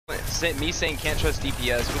me saying can't trust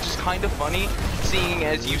DPS, which is kind of funny, seeing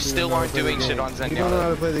as you still aren't doing shit on Zenyatta. You don't know how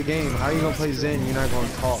to play the game. How are you gonna play Zen? You're not gonna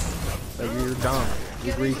talk. Like, you're dumb.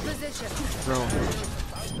 You're Greek. Drone.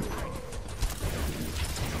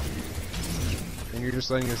 And you're just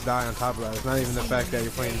letting us die on top of that. It's not even the fact that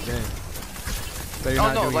you're playing Zen.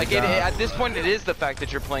 Oh no, like at this point it is the fact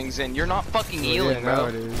that you're playing Zen. You're not fucking healing, bro. No,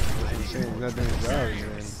 it is. That's what I'm saying. You're not doing his job, man.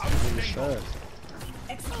 You're stressed.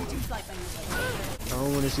 I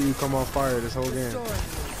don't want to see you come off fire this whole game.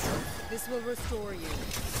 This will restore you.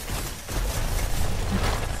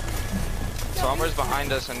 Sombra's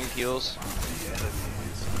behind us. I need heals.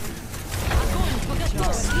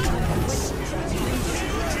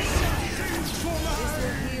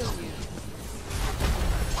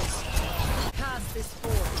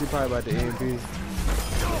 She's probably about to EMP.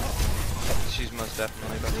 She's most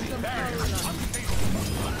definitely about to EMP.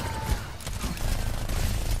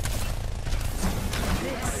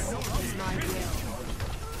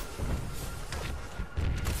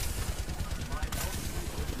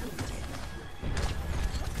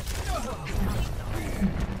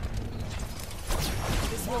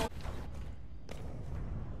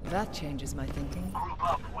 That changes my thinking. Group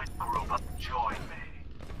up with group up. Join me.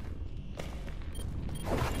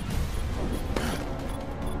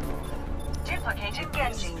 Duplicated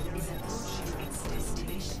Genji.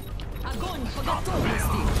 Огонь по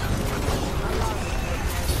готовности.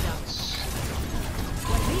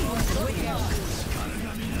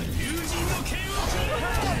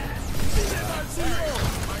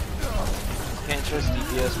 Can't trust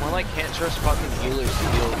DPS. More like can't trust fucking healers to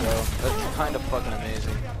heal, bro. That's kind of fucking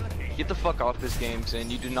amazing. Get the fuck off this game, Sin.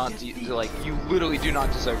 You do not, like, you literally do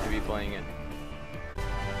not deserve to be playing it.